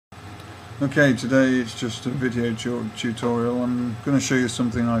Okay, today it's just a video tutorial. I'm going to show you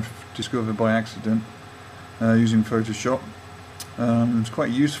something I've discovered by accident using Photoshop. It's quite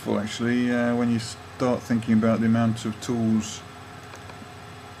useful actually when you start thinking about the amount of tools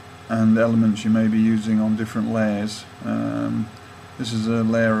and elements you may be using on different layers. This is a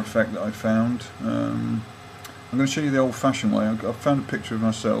layer effect that I found. I'm going to show you the old-fashioned way. I've found a picture of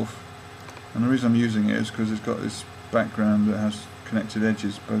myself, and the reason I'm using it is because it's got this background that has connected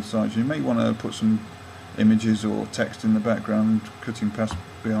edges both sides. You may want to put some images or text in the background cutting past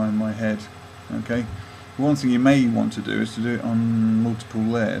behind my head. Okay, one thing you may want to do is to do it on multiple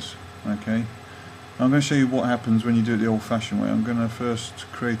layers. Okay, I'm going to show you what happens when you do it the old-fashioned way. I'm going to first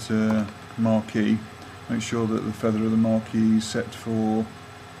create a marquee. Make sure that the feather of the marquee is set for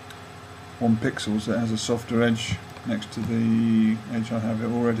 1 pixel, so it has a softer edge next to the edge I have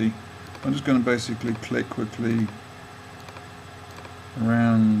it already. I'm just going to basically click quickly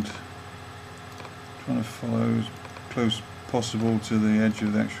around, trying to follow as close as possible to the edge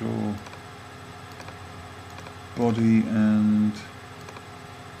of the actual body and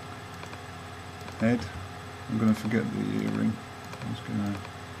head. I'm going to forget the earring. I'm just going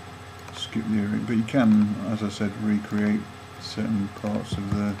to skip the earring, but you can, as I said, recreate certain parts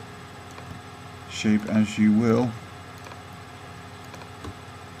of the shape as you will.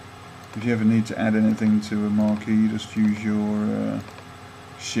 If you ever need to add anything to a marquee, you just use your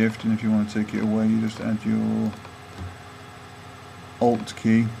shift, and if you want to take it away, you just add your alt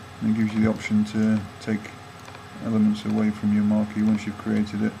key, and it gives you the option to take elements away from your marquee once you've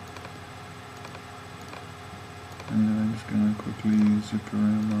created it. And then I'm just going to quickly zip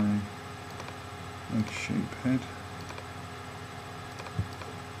around my egg shape head.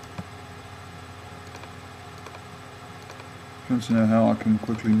 If you want to know how I can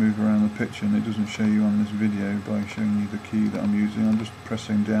quickly move around the picture and it doesn't show you on this video by showing you the key that I'm using, I'm just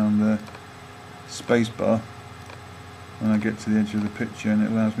pressing down the space bar when I get to the edge of the picture, and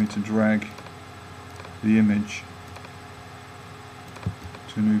it allows me to drag the image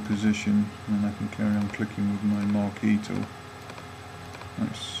to a new position, and I can carry on clicking with my marquee tool.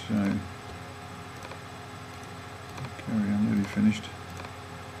 Like so. Carry on, nearly finished.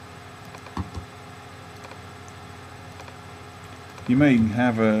 You may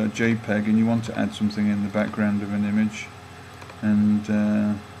have a JPEG and you want to add something in the background of an image, and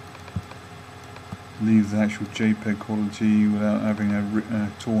leave the actual JPEG quality without having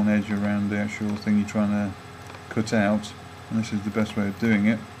a torn edge around the actual thing you're trying to cut out. And this is the best way of doing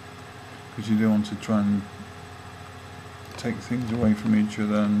it, because you don't want to try and take things away from each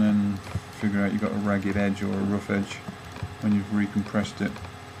other and then figure out you've got a ragged edge or a rough edge when you've recompressed it.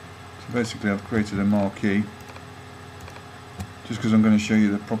 So basically I've created a marquee. Just because I'm going to show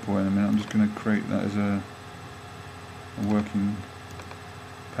you the proper way in a minute, I'm just going to create that as a working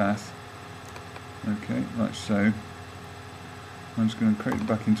path. Okay, like so. I'm just going to create it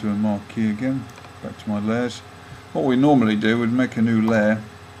back into a marquee again, back to my layers. What we normally do would make a new layer,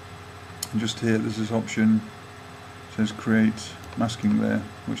 and just here there's this option, says create masking layer,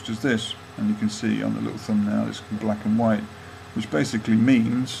 which does this, and you can see on the little thumbnail it's black and white, which basically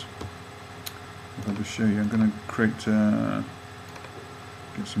means, if I just show you, I'm going to create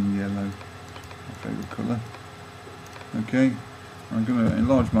get some yellow, my favourite colour. Okay, I'm going to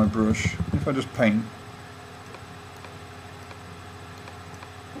enlarge my brush. If I just paint,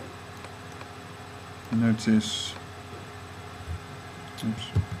 you notice,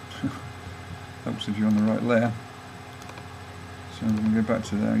 oops, helps if you're on the right layer. So I'm going to go back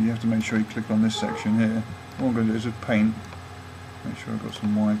to there. You have to make sure you click on this section here. What I'm going to do is just paint, make sure I've got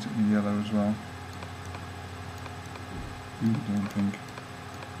some white and yellow as well. Don't pink.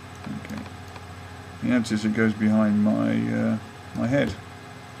 Okay. You notice it goes behind my my head.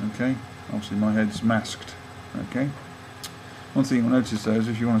 Okay. Obviously my head's masked. Okay. One thing you'll notice though is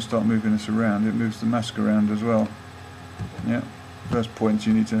if you want to start moving this around, it moves the mask around as well. Yeah. First point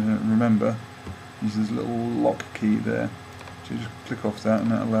you need to remember is this little lock key there. So you just click off that,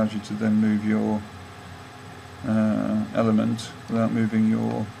 and that allows you to then move your element without moving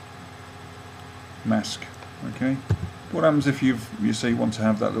your mask. Okay. What happens if you say you want to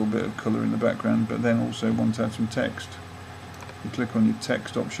have that little bit of colour in the background, but then also want to add some text? You click on your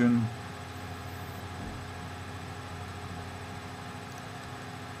text option.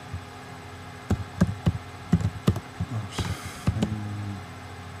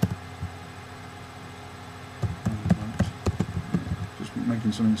 Just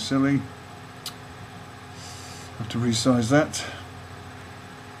making something silly. Have to resize that.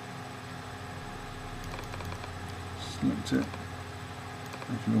 Select it,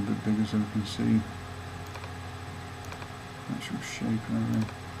 make it a little bit bigger so we can see actual shape and everything.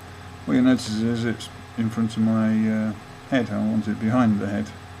 what you'll notice is it's in front of my head. I want it behind the head,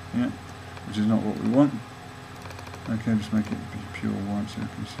 yeah, which is not what we want. Okay, just make it be pure white so you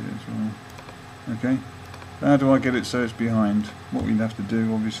can see it as well. Okay, how do I get it so it's behind? What we'd have to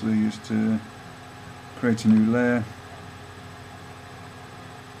do obviously is to create a new layer,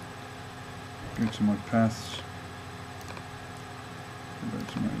 go to my paths,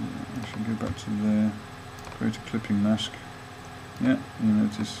 go back to there, create a clipping mask. Yeah, you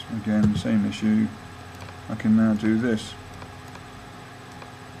notice again, same issue. I can now do this.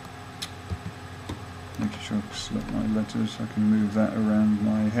 Making sure I select my letters, I can move that around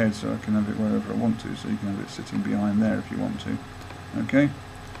my head so I can have it wherever I want to, so you can have it sitting behind there if you want to. Okay.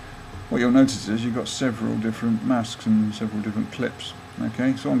 What you'll notice is you've got several different masks and several different clips.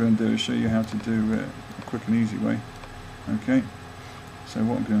 Okay, so what I'm going to do is show you how to do it a quick and easy way. Okay, so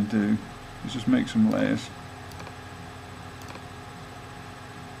what I'm going to do is just make some layers.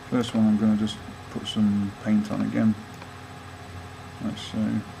 First one I'm going to just put some paint on again, like so.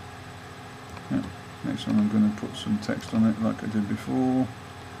 Yeah. Next one I'm going to put some text on it like I did before.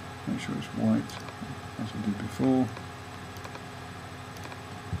 Make sure it's white as I did before.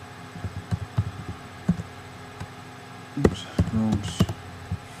 Oops, roles.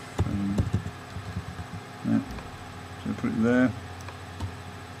 Yeah. So put it there.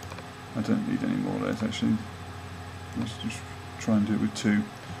 I don't need any more layers actually. Let's just try and do it with two.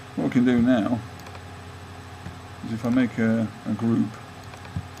 What we can do now is if I make a group,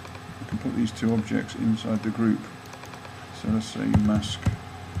 I can put these two objects inside the group. So let's say mask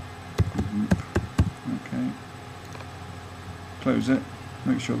group. Okay. Close it.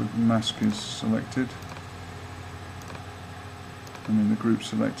 Make sure the mask is selected. And then the group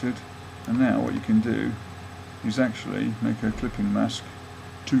selected. And now what you can do is actually make a clipping mask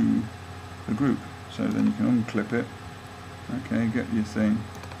to the group. So then you can unclip it. Okay, get your thing.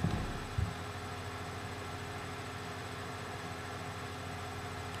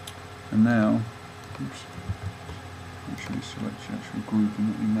 And now, oops, make sure you select your actual group and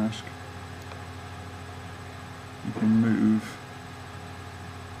not your mask. You can move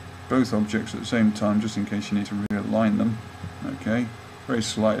both objects at the same time, just in case you need to realign them. Okay, very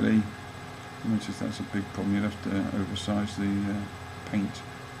slightly. Notice that's a big problem. You'd have to oversize the paint.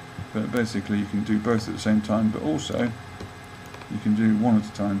 But basically, you can do both at the same time, but also you can do one at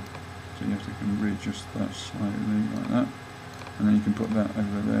a time. So you have to readjust that slightly like that. And then you can put that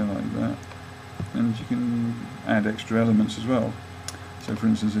over there like that, and you can add extra elements as well. So for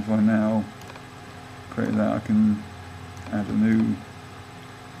instance, if I now create that, I can add a new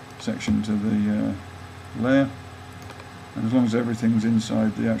section to the layer, and as long as everything's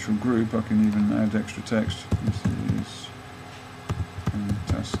inside the actual group, I can even add extra text. This is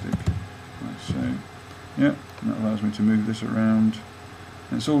fantastic. Like so. Yeah, and that allows me to move this around.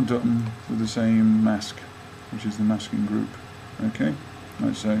 And it's all done with the same mask, which is the masking group. Okay,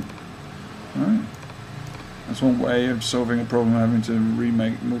 like so. Alright. That's one way of solving a problem, having to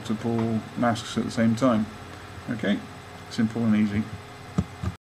remake multiple masks at the same time. Okay, simple and easy.